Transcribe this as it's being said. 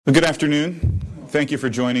Well, good afternoon. Thank you for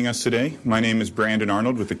joining us today. My name is Brandon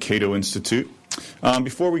Arnold with the Cato Institute.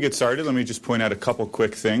 Before we get started, let me just point out a couple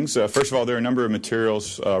quick things. First of all, there are a number of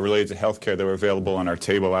materials related to healthcare that are available on our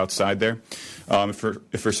table outside there. If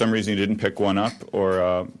for some reason you didn't pick one up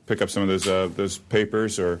or pick up some of those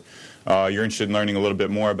papers, or you're interested in learning a little bit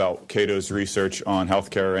more about Cato's research on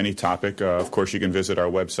healthcare or any topic, of course you can visit our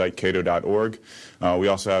website, cato.org. We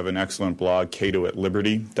also have an excellent blog,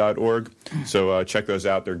 cato@liberty.org. So check those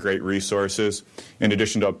out. They're great resources. In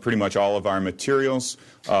addition to pretty much all of our materials,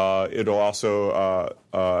 it'll also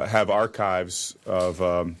have archives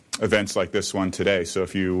of events like this one today. So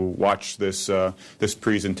if you watch this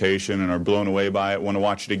presentation and are blown away by it, want to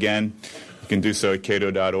watch it again, you can do so at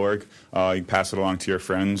cato.org. You can pass it along to your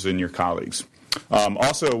friends and your colleagues.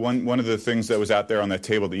 Also, one of the things that was out there on that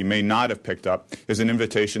table that you may not have picked up is an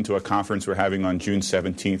invitation to a conference we're having on June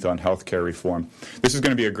 17th on healthcare reform. This is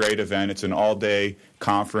going to be a great event. It's an all-day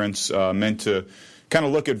conference meant to kind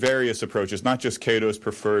of look at various approaches, not just Cato's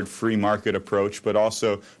preferred free market approach, but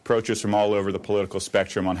also approaches from all over the political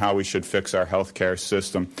spectrum on how we should fix our healthcare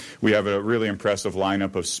system. We have a really impressive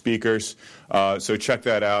lineup of speakers, so check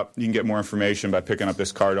that out. You can get more information by picking up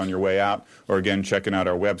this card on your way out, or again, checking out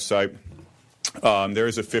our website. There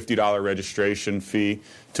is a $50 registration fee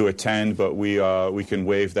to attend, but we can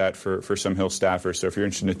waive that for some Hill staffers. So if you're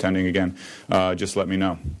interested in attending again, just let me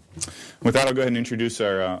know. With that, I'll go ahead and introduce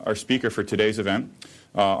our speaker for today's event.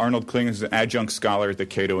 Arnold Kling is an adjunct scholar at the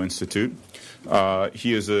Cato Institute.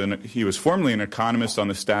 He was formerly an economist on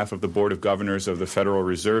the staff of the Board of Governors of the Federal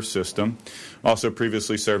Reserve System. Also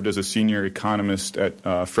previously served as a senior economist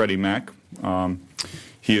at Freddie Mac.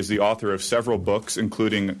 He is the author of several books,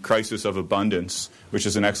 including Crisis of Abundance, which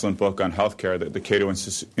is an excellent book on healthcare that the Cato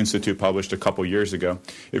Institute published a couple years ago.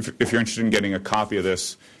 If you're interested in getting a copy of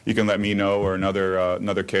this, you can let me know, or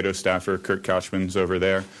another Cato staffer, Kurt Couchman's over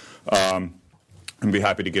there. I'd be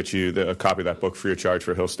happy to get you a copy of that book free of charge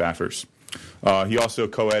for Hill staffers. He also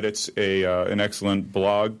co-edits an excellent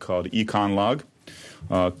blog called EconLog.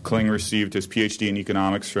 Kling received his PhD in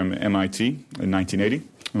economics from MIT in 1980.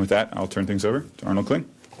 And with that, I'll turn things over to Arnold Kling.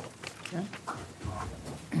 Okay.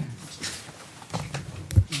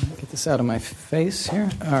 Get this out of my face here.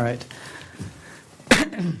 All right.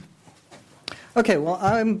 Okay, well,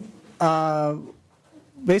 I'm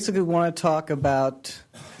basically want to talk about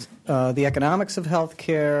the economics of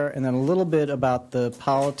healthcare and then a little bit about the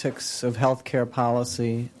politics of healthcare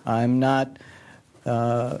policy. I'm not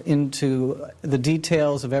into the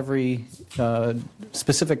details of every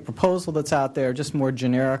specific proposal that's out there, just more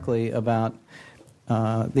generically about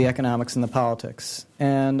the economics and the politics.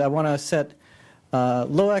 And I want to set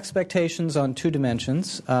low expectations on two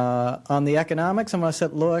dimensions. On the economics, I'm going to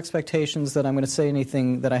set low expectations that I'm going to say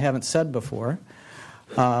anything that I haven't said before.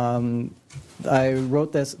 I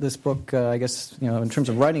wrote this book, I guess, in terms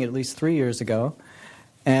of writing it at least 3 years ago.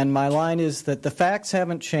 And my line is that the facts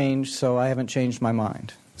haven't changed, so I haven't changed my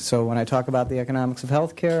mind. So when I talk about the economics of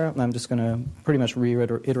healthcare, I'm just going to pretty much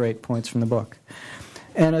reiterate points from the book.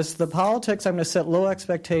 And as the politics, I'm going to set low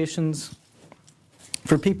expectations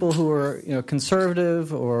for people who are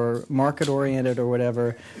conservative or market-oriented or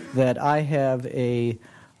whatever, that I have a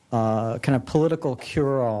kind of political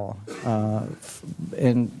cure-all.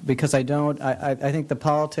 And because I don't, I think the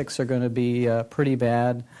politics are going to be pretty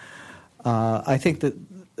bad. I think that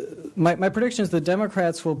my prediction is the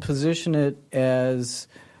Democrats will position it as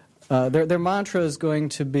their mantra is going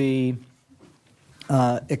to be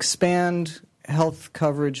expand health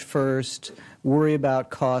coverage first, worry about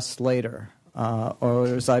costs later, or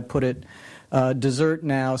as I put it, dessert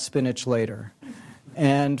now, spinach later.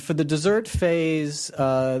 And for the dessert phase,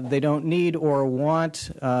 they don't need or want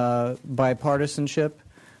bipartisanship.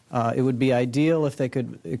 It would be ideal if they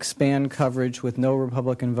could expand coverage with no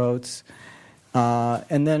Republican votes.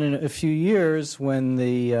 And then in a few years, when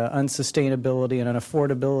the unsustainability and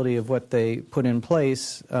unaffordability of what they put in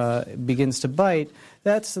place begins to bite,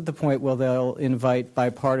 that's at the point where they'll invite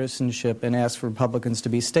bipartisanship and ask for Republicans to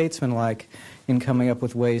be statesmanlike in coming up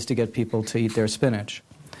with ways to get people to eat their spinach.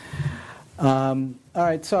 All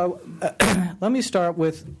right, so let me start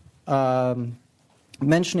with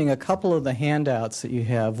mentioning a couple of the handouts that you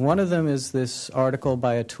have. One of them is this article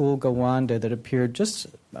by Atul Gawande that appeared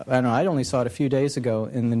I only saw it a few days ago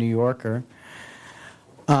in the New Yorker.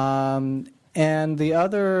 And the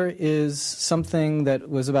other is something that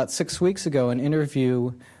was about 6 weeks ago, an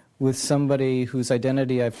interview with somebody whose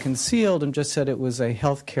identity I've concealed and just said it was a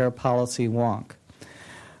healthcare policy wonk.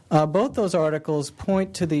 Both those articles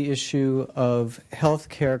point to the issue of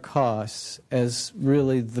healthcare costs as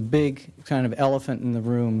really the big kind of elephant in the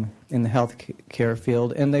room in the healthcare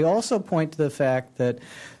field. And they also point to the fact that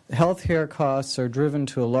healthcare costs are driven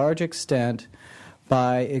to a large extent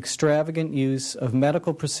by extravagant use of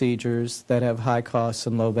medical procedures that have high costs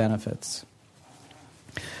and low benefits.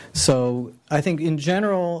 So I think in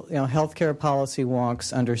general, healthcare policy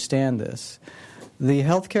wonks understand this. The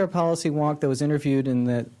healthcare policy wonk that was interviewed in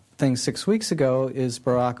the thing 6 weeks ago is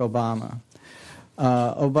Barack Obama.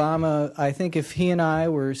 Obama, I think if he and I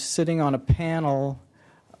were sitting on a panel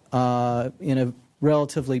in a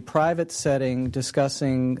relatively private setting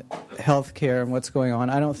discussing healthcare and what's going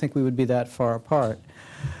on, I don't think we would be that far apart.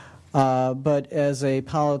 But as a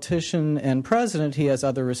politician and president, he has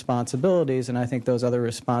other responsibilities, and I think those other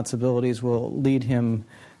responsibilities will lead him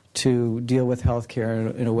to deal with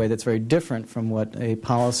healthcare in a way that's very different from what a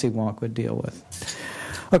policy wonk would deal with.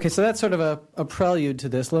 Okay, so that's sort of a prelude to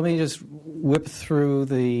this. Let me just whip through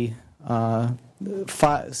the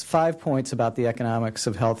five points about the economics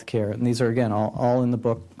of healthcare, and these are, again, all in the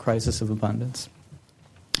book Crisis of Abundance.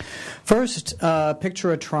 First,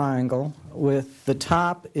 picture a triangle with the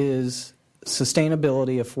top is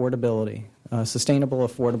sustainability, affordability, sustainable,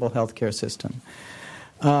 affordable healthcare system.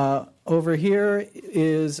 Over here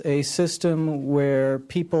is a system where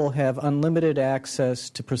people have unlimited access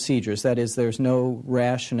to procedures. That is, there's no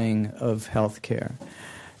rationing of health care.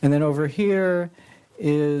 And then over here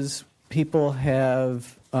is people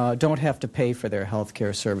don't have to pay for their health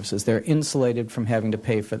care services. They're insulated from having to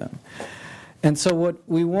pay for them. And so what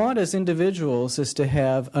we want as individuals is to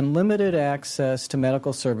have unlimited access to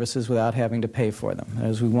medical services without having to pay for them.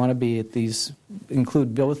 As we want to be at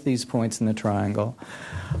include both these points in the triangle.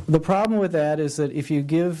 The problem with that is that if you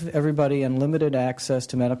give everybody unlimited access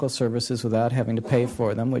to medical services without having to pay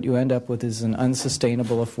for them, what you end up with is an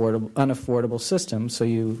unsustainable, unaffordable system, so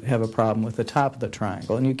you have a problem with the top of the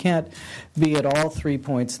triangle. And you can't be at all 3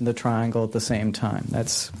 points in the triangle at the same time.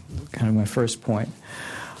 That's kind of my first point.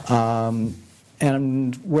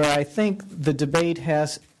 And where I think the debate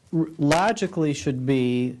logically should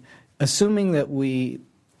be, assuming that we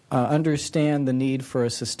understand the need for a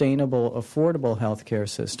sustainable, affordable health care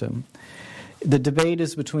system, the debate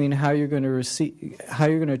is between how you're going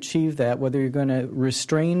to achieve that, whether you're going to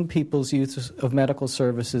restrain people's use of medical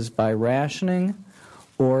services by rationing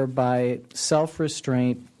or by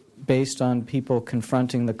self-restraint based on people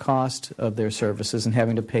confronting the cost of their services and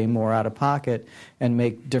having to pay more out of pocket and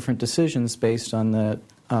make different decisions based on the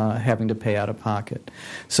having to pay out of pocket.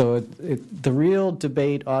 So the real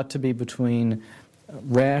debate ought to be between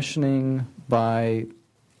rationing by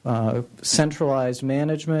centralized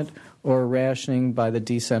management or rationing by the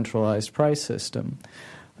decentralized price system.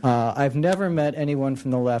 I've never met anyone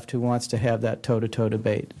from the left who wants to have that toe-to-toe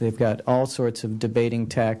debate. They've got all sorts of debating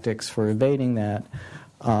tactics for evading that.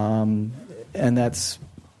 And that's,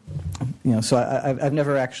 so I've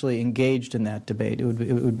never actually engaged in that debate. It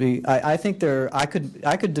would be. I think I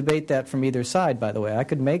could debate that from either side. By the way, I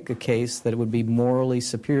could make a case that it would be morally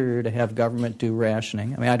superior to have government do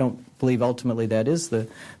rationing. I mean, I don't believe ultimately that is the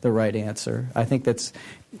right answer. I think that's,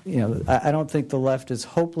 I don't think the left is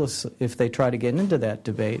hopeless if they try to get into that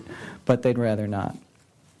debate, but they'd rather not.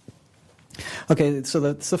 Okay, so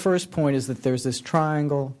that's the first point, is that there's this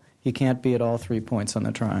triangle. You can't be at all 3 points on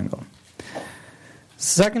the triangle.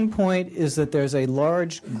 Second point is that there's a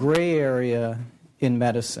large gray area in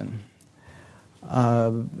medicine.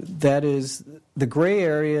 That is, the gray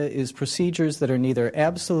area is procedures that are neither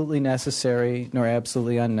absolutely necessary nor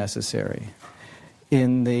absolutely unnecessary.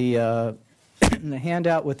 In the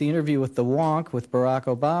handout with the interview with the wonk with Barack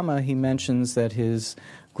Obama, he mentions that his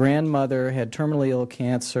grandmother had terminally ill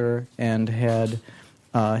cancer and had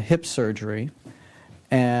hip surgery.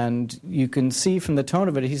 And you can see from the tone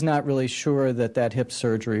of it, he's not really sure that hip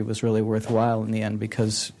surgery was really worthwhile in the end,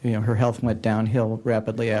 because her health went downhill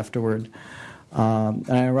rapidly afterward. And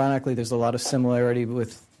ironically, there's a lot of similarity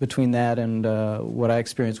between that and what I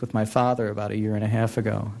experienced with my father about 1.5 years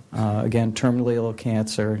ago. Again, terminally ill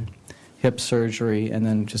cancer, hip surgery, and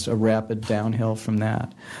then just a rapid downhill from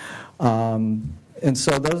that. And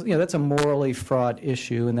so that's a morally fraught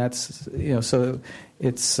issue, and that's so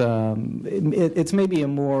it's maybe a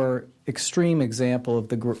more extreme example of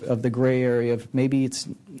the gray area of maybe it's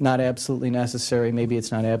not absolutely necessary, maybe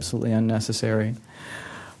it's not absolutely unnecessary.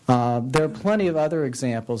 There are plenty of other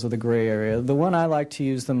examples of the gray area. The one I like to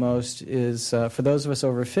use the most is for those of us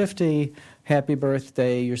over 50. Happy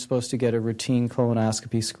birthday! You're supposed to get a routine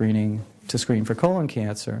colonoscopy screening to screen for colon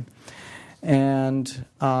cancer. And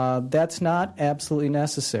that's not absolutely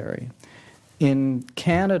necessary. In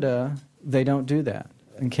Canada, they don't do that.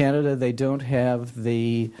 In Canada, they don't have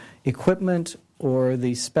the equipment or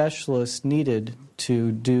the specialists needed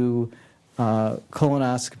to do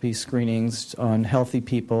colonoscopy screenings on healthy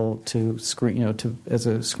people to screen, as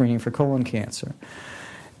a screening for colon cancer.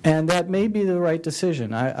 And that may be the right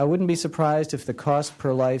decision. I wouldn't be surprised if the cost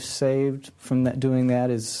per life saved from doing that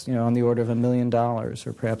is, on the order of $1 million or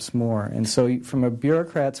perhaps more. And so from a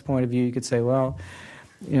bureaucrat's point of view, you could say, well,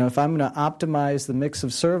 if I'm going to optimize the mix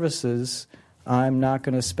of services, I'm not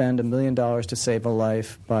going to spend $1 million to save a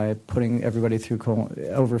life by putting everybody through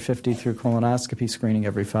over 50 through colonoscopy screening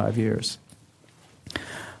every 5 years.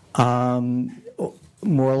 More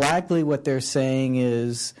likely what they're saying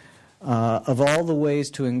is, of all the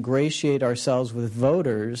ways to ingratiate ourselves with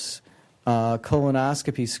voters,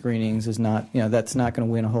 colonoscopy screenings is not, that's not going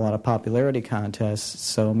to win a whole lot of popularity contests,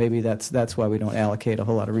 so maybe that's why we don't allocate a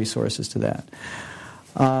whole lot of resources to that.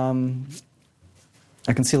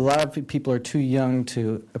 I can see a lot of people are too young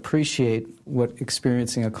to appreciate what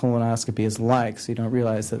experiencing a colonoscopy is like, so you don't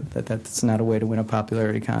realize that that's not a way to win a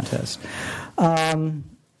popularity contest. But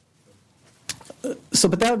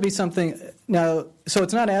that would be something. Now, so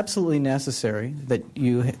it's not absolutely necessary that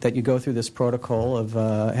you go through this protocol of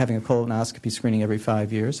having a colonoscopy screening every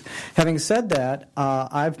 5 years. Having said that,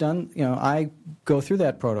 I've done. I go through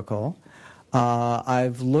that protocol.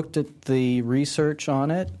 I've looked at the research on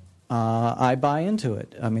it. I buy into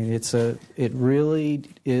it. I mean, it really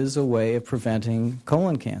is a way of preventing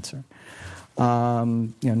colon cancer.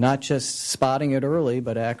 Not just spotting it early,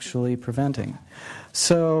 but actually preventing.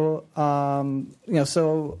 So,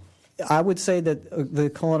 so I would say that the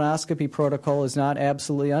colonoscopy protocol is not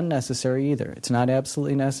absolutely unnecessary either. It's not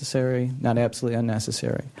absolutely necessary, not absolutely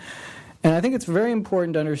unnecessary. And I think it's very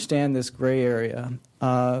important to understand this gray area.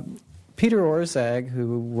 Peter Orszag,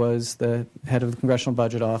 who was the head of the Congressional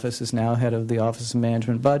Budget Office, is now head of the Office of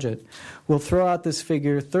Management Budget, will throw out this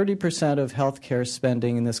figure: 30% of health care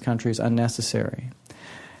spending in this country is unnecessary.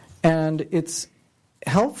 And it's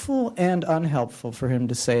helpful and unhelpful for him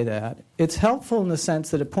to say that. It's helpful in the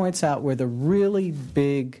sense that it points out where the really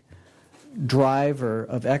big driver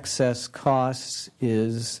of excess costs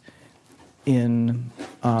is in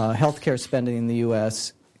healthcare spending in the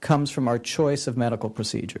U.S. comes from our choice of medical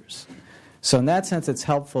procedures. So in that sense, it's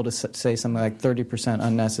helpful to say something like 30%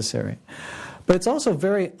 unnecessary. But it's also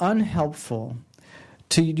very unhelpful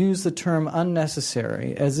to use the term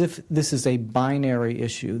unnecessary as if this is a binary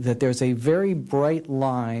issue, that there's a very bright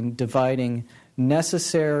line dividing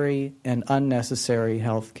necessary and unnecessary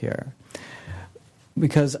health care.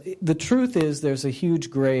 Because the truth is there's a huge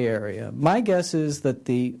gray area. My guess is that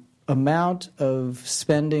the amount of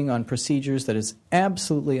spending on procedures that is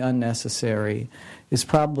absolutely unnecessary is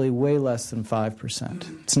probably way less than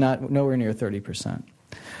 5%. It's nowhere near 30%.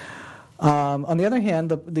 On the other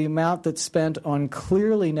hand, the amount that's spent on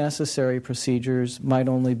clearly necessary procedures might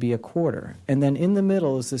only be a quarter. And then in the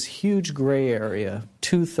middle is this huge gray area,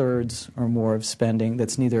 2/3 or more of spending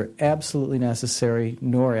that's neither absolutely necessary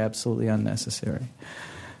nor absolutely unnecessary.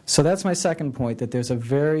 So that's my second point, that there's a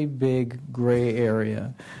very big gray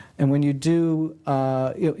area. And when you do,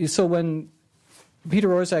 so when Peter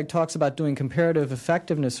Orszag talks about doing comparative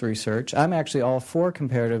effectiveness research, I'm actually all for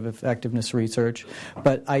comparative effectiveness research,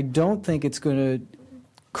 but I don't think it's going to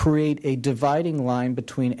create a dividing line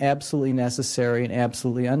between absolutely necessary and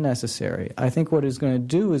absolutely unnecessary. I think what it's going to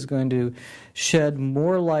do is going to shed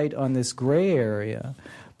more light on this gray area,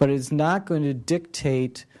 but it's not going to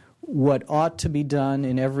dictate what ought to be done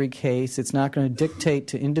in every case. It's not going to dictate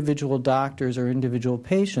to individual doctors or individual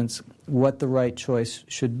patients what the right choice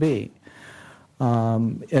should be.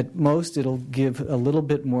 At most, it'll give a little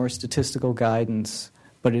bit more statistical guidance,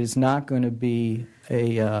 but it is not going to be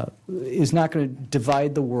is not going to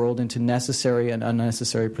divide the world into necessary and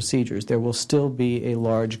unnecessary procedures. There will still be a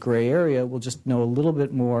large gray area. We'll just know a little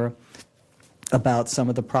bit more about some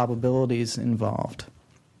of the probabilities involved.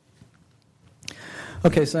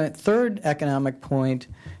 Okay, so that third economic point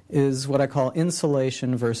is what I call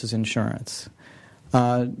insulation versus insurance.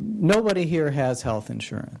 Nobody here has health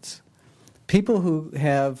insurance. People who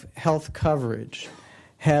have health coverage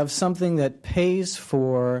have something that pays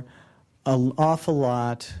for an awful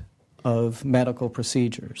lot of medical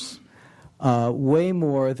procedures, way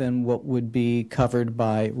more than what would be covered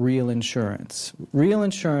by real insurance. Real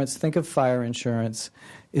insurance, think of fire insurance,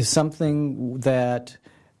 is something that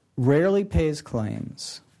rarely pays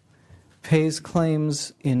claims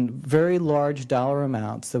in very large dollar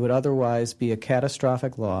amounts that would otherwise be a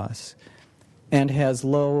catastrophic loss, and has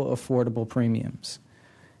low affordable premiums.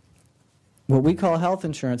 What we call health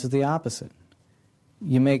insurance is the opposite.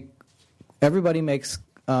 Everybody makes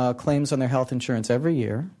claims on their health insurance every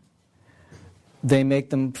year. They make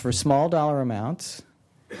them for small dollar amounts,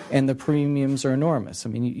 and the premiums are enormous. I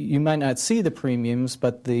mean, you might not see the premiums,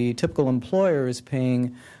 but the typical employer is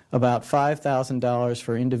paying about $5,000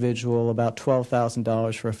 for individual, about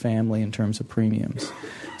 $12,000 for a family in terms of premiums.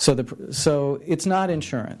 So it's not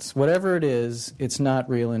insurance. Whatever it is, it's not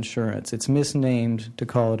real insurance. It's misnamed to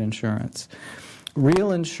call it insurance.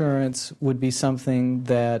 Real insurance would be something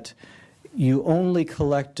that you only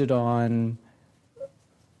collected on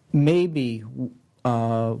maybe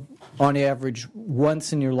on average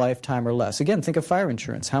once in your lifetime or less. Again, think of fire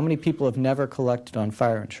insurance. How many people have never collected on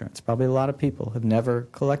fire insurance? Probably a lot of people have never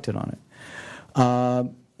collected on it.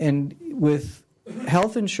 And with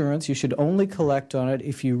health insurance, you should only collect on it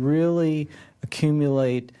if you really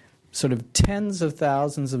accumulate sort of tens of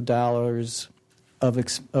thousands of dollars of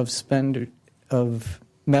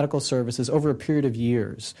medical services over a period of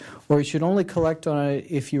years. Or you should only collect on it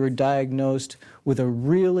if you were diagnosed with a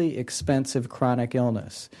really expensive chronic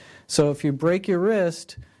illness. So if you break your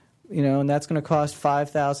wrist, and that's going to cost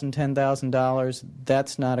 $5,000, $10,000,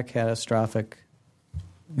 that's not a catastrophic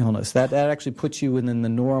illness. That actually puts you within the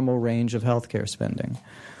normal range of healthcare spending.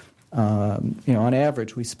 On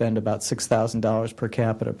average, we spend about $6,000 per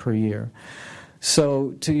capita per year.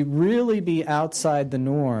 So to really be outside the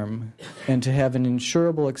norm and to have an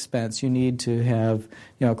insurable expense, you need to have,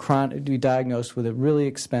 be diagnosed with a really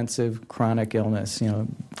expensive chronic illness,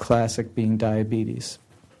 classic being diabetes.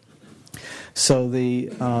 So the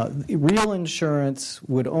real insurance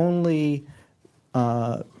would only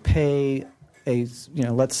pay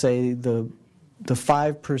let's say the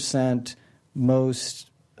 5% most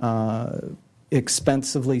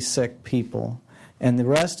expensively sick people, and the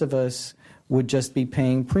rest of us would just be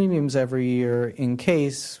paying premiums every year in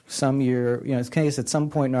case at some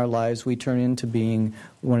point in our lives we turn into being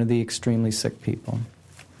one of the extremely sick people.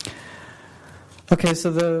 Okay,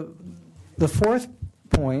 so the fourth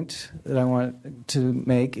point that I want to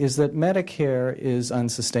make is that Medicare is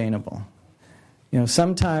unsustainable.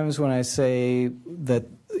 Sometimes when I say that,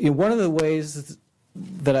 one of the ways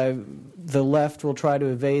that the left will try to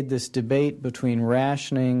evade this debate between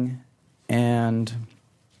rationing and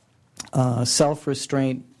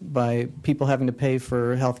self-restraint by people having to pay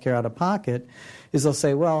for health care out of pocket is they'll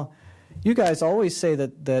say, well, you guys always say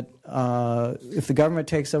that if the government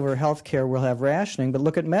takes over health care, we'll have rationing, but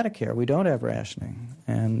look at Medicare. We don't have rationing.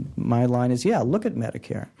 And my line is, look at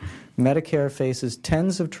Medicare. Medicare faces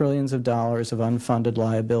tens of trillions of dollars of unfunded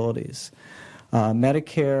liabilities.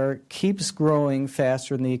 Medicare keeps growing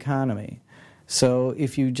faster than the economy. So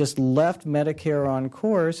if you just left Medicare on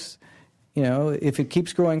course, if it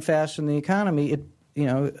keeps growing faster than the economy,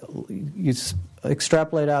 you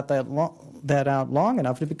extrapolate out that out long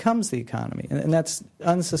enough, it becomes the economy, and that's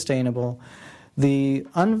unsustainable. The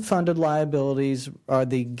unfunded liabilities are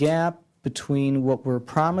the gap between what we're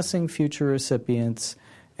promising future recipients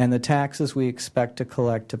and the taxes we expect to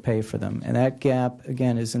collect to pay for them, and that gap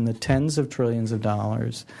again is in the tens of trillions of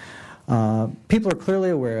dollars. People are clearly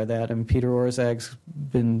aware of that, and Peter Orszag's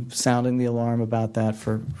been sounding the alarm about that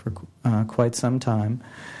for quite some time.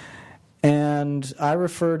 And I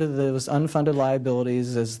refer to those unfunded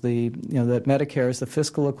liabilities as that Medicare is the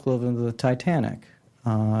fiscal equivalent of the Titanic,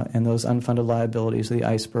 and those unfunded liabilities are the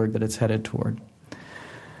iceberg that it's headed toward.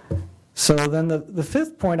 So then the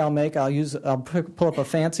fifth point I'll make, I'll pull up a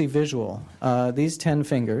fancy visual. These 10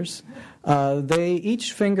 fingers,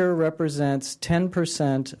 each finger represents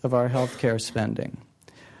 10% of our healthcare spending.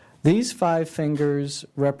 These 5 fingers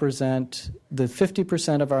represent the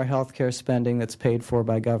 50% of our healthcare spending that's paid for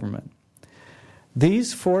by government.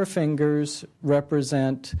 These 4 fingers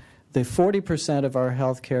represent the 40% of our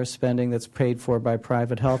healthcare spending that's paid for by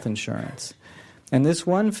private health insurance. And this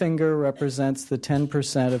 1 finger represents the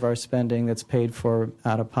 10% of our spending that's paid for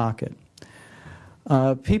out of pocket.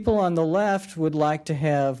 People on the left would like to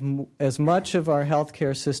have as much of our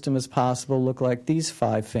healthcare system as possible look like these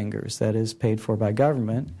 5 fingers, that is, paid for by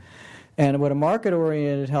government. And what a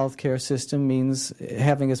market-oriented healthcare system means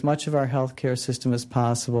having as much of our healthcare system as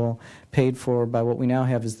possible paid for by what we now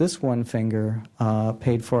have is this 1 finger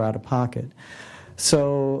paid for out of pocket.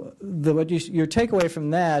 So your takeaway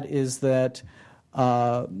from that is that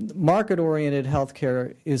market-oriented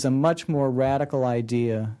healthcare is a much more radical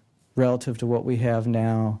idea relative to what we have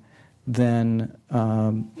now than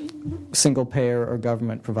single-payer or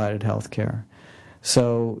government-provided healthcare.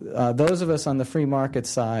 So those of us on the free market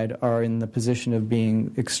side are in the position of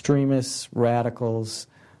being extremists, radicals,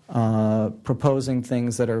 proposing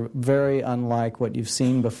things that are very unlike what you've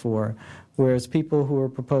seen before, whereas people who are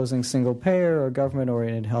proposing single-payer or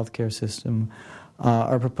government-oriented healthcare system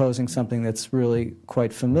are proposing something that's really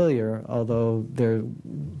quite familiar, although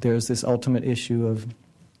there's this ultimate issue of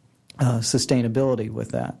sustainability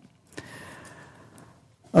with that.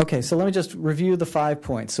 Okay, so let me just review the 5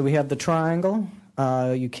 points. So we have the triangle.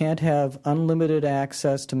 You can't have unlimited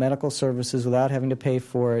access to medical services without having to pay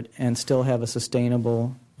for it and still have a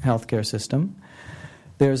sustainable healthcare system.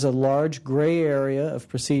 There's a large gray area of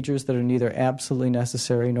procedures that are neither absolutely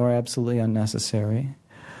necessary nor absolutely unnecessary.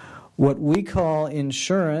 What we call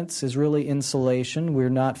insurance is really insulation.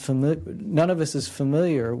 None of us is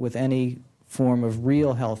familiar with any form of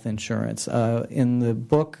real health insurance. In the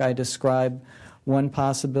book, I describe one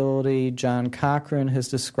possibility. John Cochrane has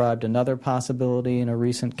described another possibility in a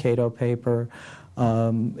recent Cato paper.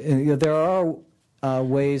 There are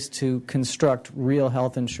ways to construct real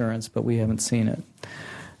health insurance, but we haven't seen it.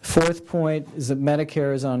 Fourth point is that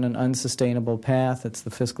Medicare is on an unsustainable path. It's the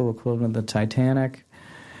fiscal equivalent of the Titanic.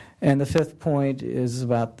 And the fifth point is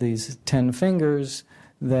about these 10 fingers,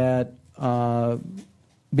 that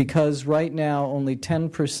because right now only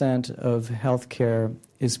 10% of health care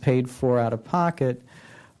is paid for out of pocket,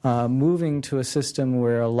 moving to a system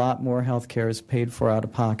where a lot more health care is paid for out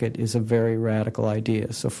of pocket is a very radical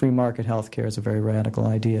idea. So free market health care is a very radical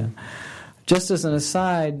idea. Just as an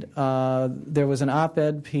aside, there was an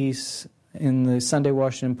op-ed piece in the Sunday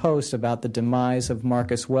Washington Post about the demise of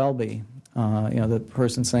Marcus Welby. The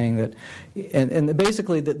person saying that, and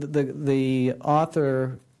basically the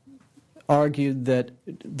author argued that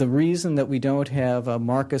the reason that we don't have a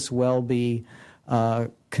Marcus Welby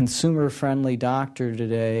consumer-friendly doctor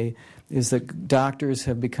today is that doctors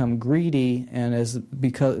have become greedy, and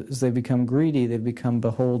because they become greedy, they become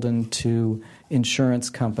beholden to insurance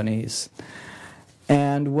companies.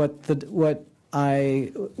 And what the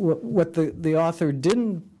author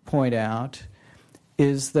didn't point out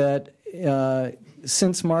is that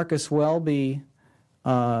since Marcus Welby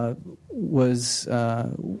was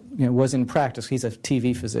in practice, he's a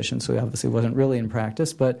TV physician, so he obviously wasn't really in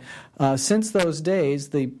practice, but since those days,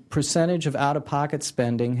 the percentage of out-of-pocket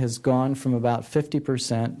spending has gone from about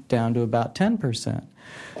 50% down to about 10%.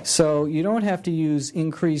 So you don't have to use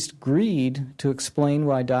increased greed to explain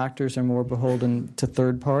why doctors are more beholden to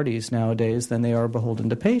third parties nowadays than they are beholden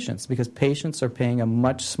to patients, because patients are paying a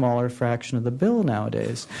much smaller fraction of the bill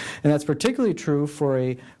nowadays. And that's particularly true for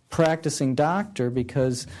a practicing doctor,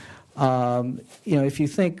 because if you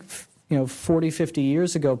think 40, 50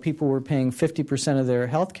 years ago, people were paying 50% of their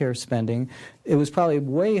health care spending. It was probably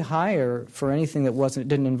way higher for anything that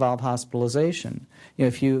didn't involve hospitalization.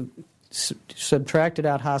 If you subtracted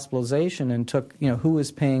out hospitalization and took who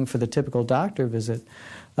was paying for the typical doctor visit,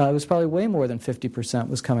 it was probably way more than 50%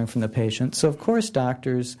 was coming from the patient. So of course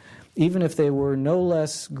doctors, even if they were no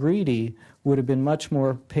less greedy, would have been much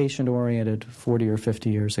more patient-oriented 40 or 50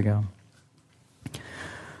 years ago.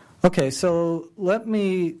 Okay, so let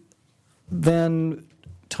me then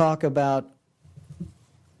talk about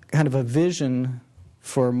kind of a vision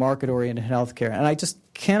for market-oriented healthcare. And I just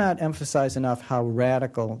cannot emphasize enough how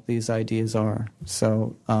radical these ideas are.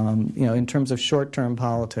 So, in terms of short-term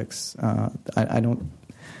politics, I don't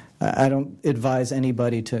advise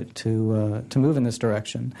anybody to move in this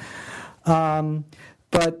direction.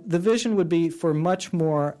 But the vision would be for much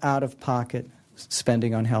more out-of-pocket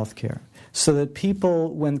spending on healthcare, so that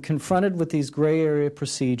people, when confronted with these gray area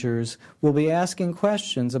procedures, will be asking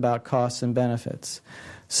questions about costs and benefits.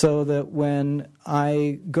 So that when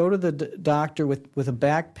I go to the doctor with a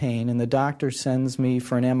back pain and the doctor sends me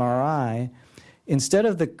for an MRI, instead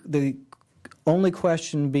of the only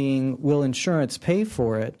question being, will insurance pay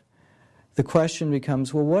for it, the question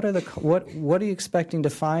becomes, well, what are you expecting to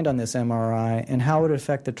find on this MRI, and how would it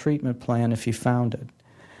affect the treatment plan if you found it?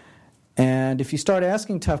 And if you start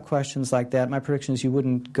asking tough questions like that, my prediction is you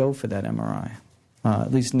wouldn't go for that MRI.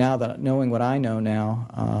 At least now that knowing what I know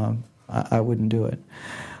now, I wouldn't do it.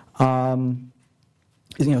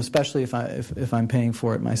 Especially if I'm paying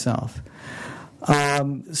for it myself.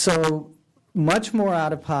 So much more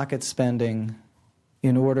out-of-pocket spending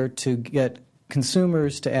in order to get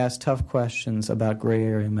consumers to ask tough questions about gray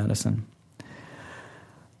area medicine.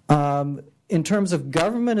 In terms of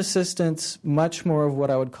government assistance, much more of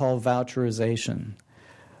what I would call voucherization.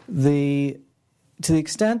 To the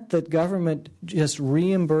extent that government just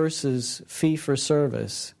reimburses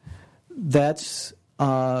fee-for-service, that's,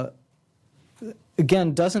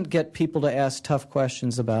 again, doesn't get people to ask tough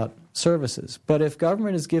questions about services. But if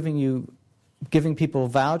government is giving people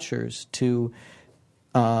vouchers to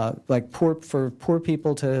for poor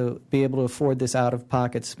people to be able to afford this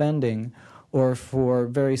out-of-pocket spending, or for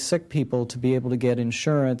very sick people to be able to get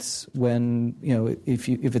insurance when if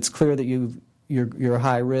it's clear that you're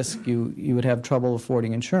high risk, you would have trouble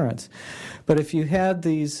affording insurance. But if you had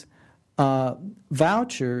these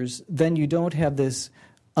vouchers, then you don't have this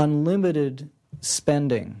unlimited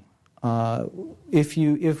spending. If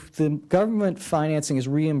the government financing is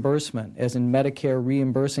reimbursement, as in Medicare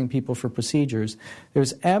reimbursing people for procedures,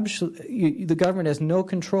 the government has no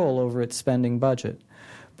control over its spending budget.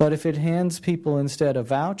 But if it hands people instead a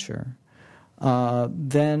voucher,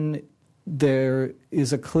 then there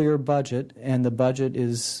is a clear budget, and the budget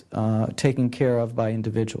is taken care of by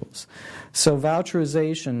individuals. So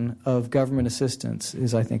voucherization of government assistance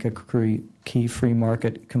is, I think, a key free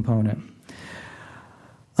market component.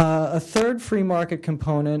 A third free market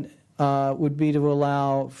component would be to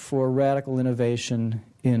allow for radical innovation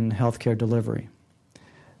in healthcare delivery.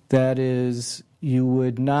 That is, you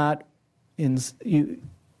would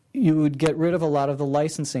get rid of a lot of the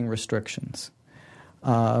licensing restrictions,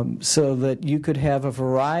 so that you could have a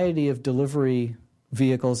variety of delivery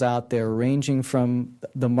vehicles out there, ranging from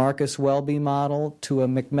the Marcus Welby model to a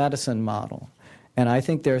McMedicine model. And I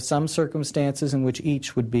think there are some circumstances in which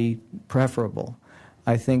each would be preferable.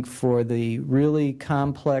 I think for the really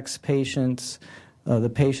complex patients, the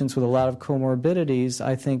patients with a lot of comorbidities,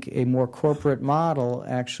 I think a more corporate model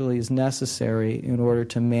actually is necessary in order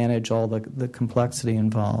to manage all the complexity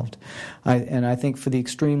involved. And I think for the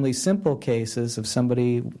extremely simple cases of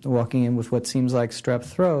somebody walking in with what seems like strep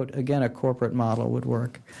throat, again, a corporate model would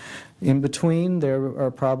work. In between, there are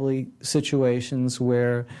probably situations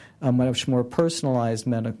where a much more personalized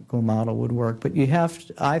medical model would work. But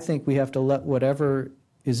I think we have to let whatever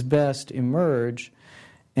is best emerge,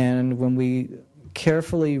 and when we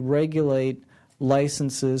carefully regulate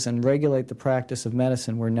licenses and regulate the practice of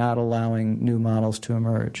medicine, we're not allowing new models to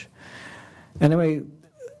emerge. Anyway,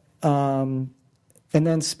 and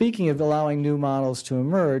then speaking of allowing new models to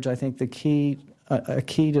emerge, I think a key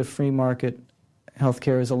to free market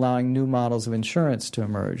healthcare is allowing new models of insurance to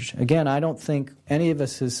emerge. Again, I don't think any of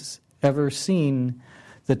us has ever seen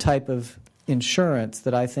the type of insurance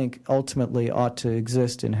that I think ultimately ought to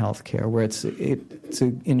exist in healthcare, where it's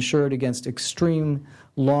insured against extreme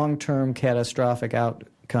long-term catastrophic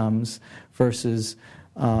outcomes versus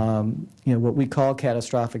what we call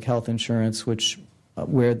catastrophic health insurance,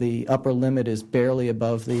 where the upper limit is barely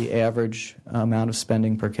above the average amount of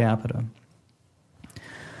spending per capita.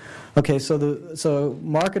 Okay, so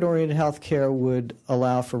market-oriented healthcare would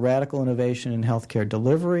allow for radical innovation in healthcare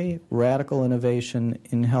delivery, radical innovation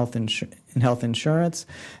in health insurance.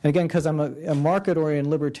 And again, because I'm a market-oriented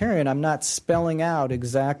libertarian, I'm not spelling out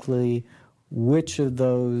exactly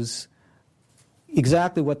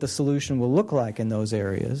exactly what the solution will look like in those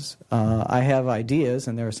areas. I have ideas,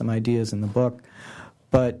 and there are some ideas in the book.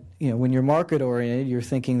 But when you're market-oriented, you're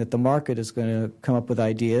thinking that the market is going to come up with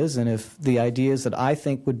ideas, and if the ideas that I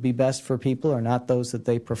think would be best for people are not those that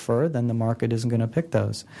they prefer, then the market isn't going to pick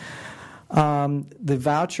those. The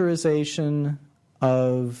voucherization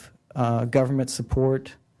of government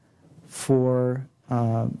support for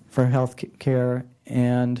health care,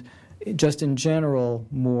 and just in general,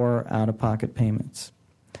 more out-of-pocket payments.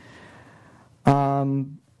 I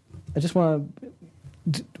just want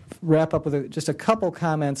to wrap up with just a couple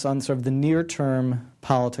comments on sort of the near-term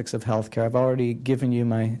politics of healthcare. I've already given you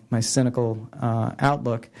my cynical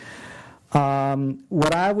outlook.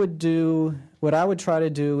 What I would try to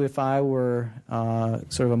do if I were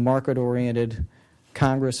sort of a market-oriented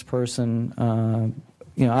congressperson,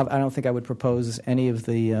 I don't think I would propose any of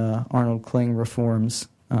the Arnold Kling reforms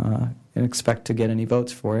and expect to get any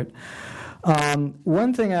votes for it.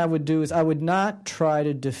 One thing I would do is I would not try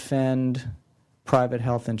to defend private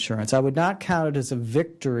health insurance. I would not count it as a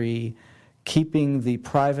victory keeping the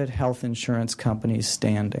private health insurance companies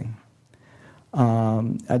standing.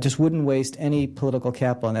 I just wouldn't waste any political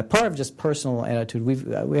capital on that. Part of just personal attitude.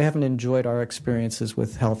 We haven't enjoyed our experiences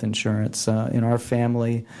with health insurance. In our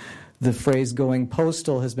family, the phrase "going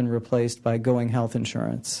postal" has been replaced by "going health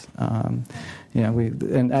insurance." And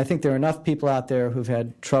I think there are enough people out there who've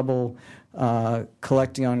had trouble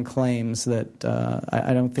collecting on claims that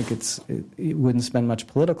I don't think it wouldn't spend much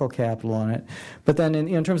political capital on it. But then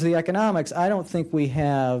in terms of the economics, I don't think we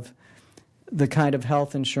have the kind of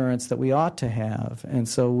health insurance that we ought to have. And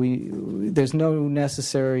so there's no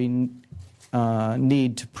necessary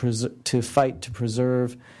need to fight to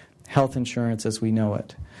preserve health insurance as we know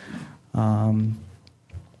it.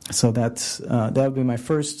 So that would be my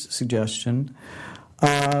first suggestion.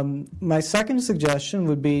 My second suggestion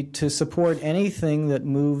would be to support anything that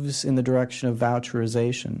moves in the direction of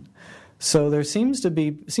voucherization. So there seem to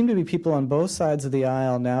be people on both sides of the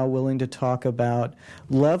aisle now willing to talk about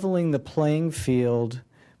leveling the playing field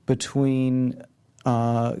between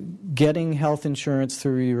getting health insurance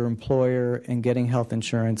through your employer and getting health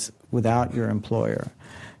insurance without your employer.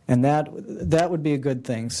 And that would be a good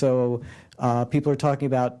thing. So people are talking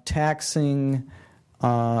about taxing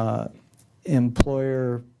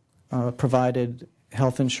employer provided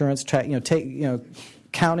health insurance,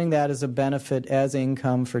 counting that as a benefit as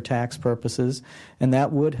income for tax purposes, and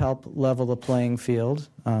that would help level the playing field.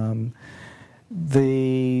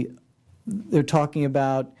 They're talking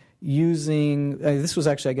about using, this was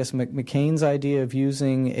actually, I guess, McCain's idea of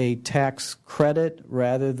using a tax credit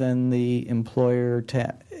rather than the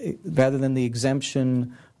rather than the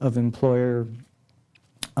exemption of employer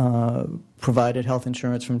provided health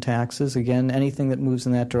insurance from taxes. Again, anything that moves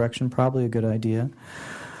in that direction, probably a good idea.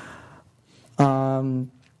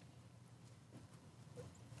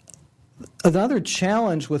 Another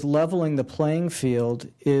challenge with leveling the playing field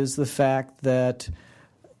is the fact that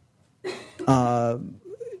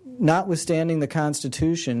notwithstanding the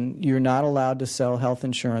Constitution, you're not allowed to sell health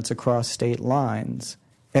insurance across state lines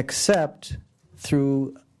except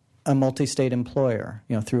through a multi-state employer,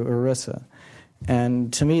 through ERISA.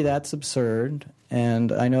 And to me, that's absurd.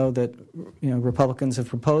 And I know that Republicans have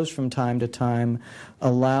proposed from time to time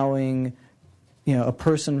allowing a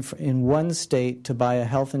person in one state to buy a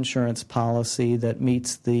health insurance policy that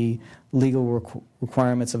meets the legal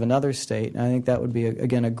requirements of another state. And I think that would be,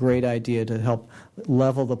 again, a great idea to help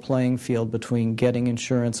level the playing field between getting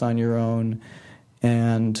insurance on your own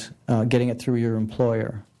and getting it through your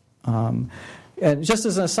employer. And just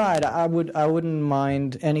as an aside, I wouldn't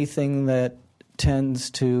mind anything that tends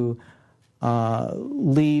to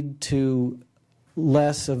lead to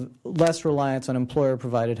less reliance on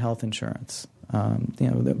employer-provided health insurance.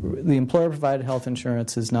 The employer-provided health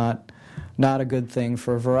insurance is not a good thing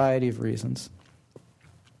for a variety of reasons.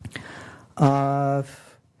 The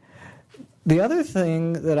other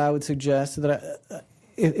thing that I would suggest that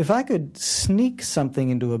if I could sneak something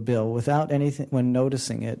into a bill without anyone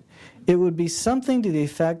noticing it, it would be something to the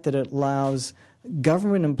effect that it allows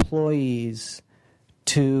government employees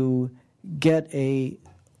to get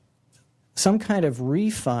some kind of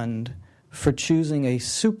refund for choosing a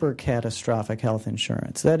super catastrophic health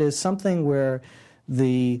insurance. That is something where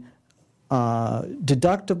the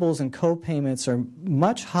deductibles and co-payments are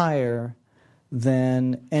much higher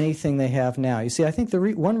than anything they have now. You see, I think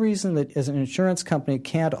one reason that as an insurance company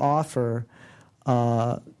can't offer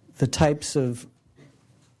the types of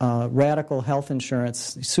radical health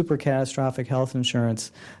insurance, super catastrophic health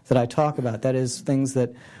insurance that I talk about, that is things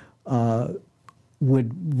that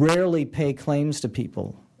would rarely pay claims to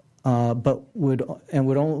people, but would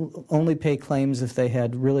only pay claims if they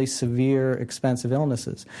had really severe, expensive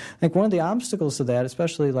illnesses. I think one of the obstacles to that,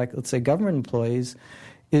 especially like, let's say, government employees,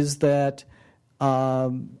 is that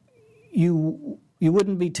you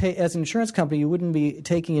wouldn't be as an insurance company, you wouldn't be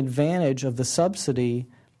taking advantage of the subsidy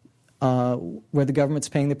where the government's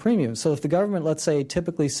paying the premium. So if the government, let's say,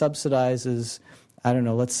 typically subsidizes,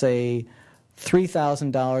 let's say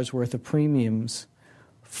 $3,000 worth of premiums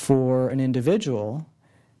for an individual,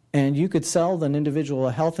 and you could sell an individual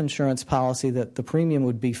a health insurance policy that the premium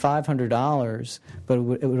would be $500, but it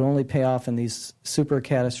would only pay off in these super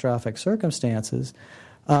catastrophic circumstances.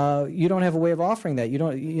 You don't have a way of offering that.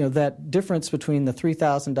 That difference between the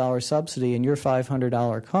 $3,000 subsidy and your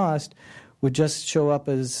 $500 cost would just show up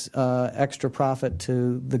as extra profit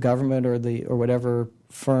to the government or whatever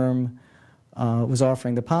firm was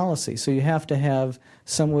offering the policy. So you have to have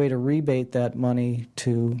some way to rebate that money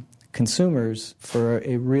to consumers for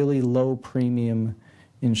a really low premium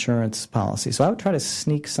insurance policy. So I would try to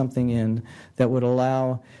sneak something in that would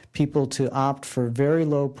allow people to opt for very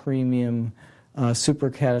low premium super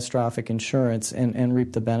catastrophic insurance and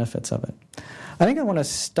reap the benefits of it. I think I want to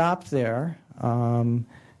stop there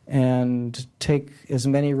and take as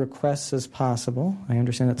many requests as possible. I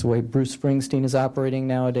understand that's the way Bruce Springsteen is operating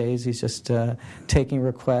nowadays. He's just taking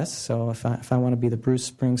requests. So if I want to be the Bruce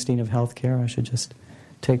Springsteen of healthcare, I should just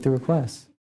take the requests.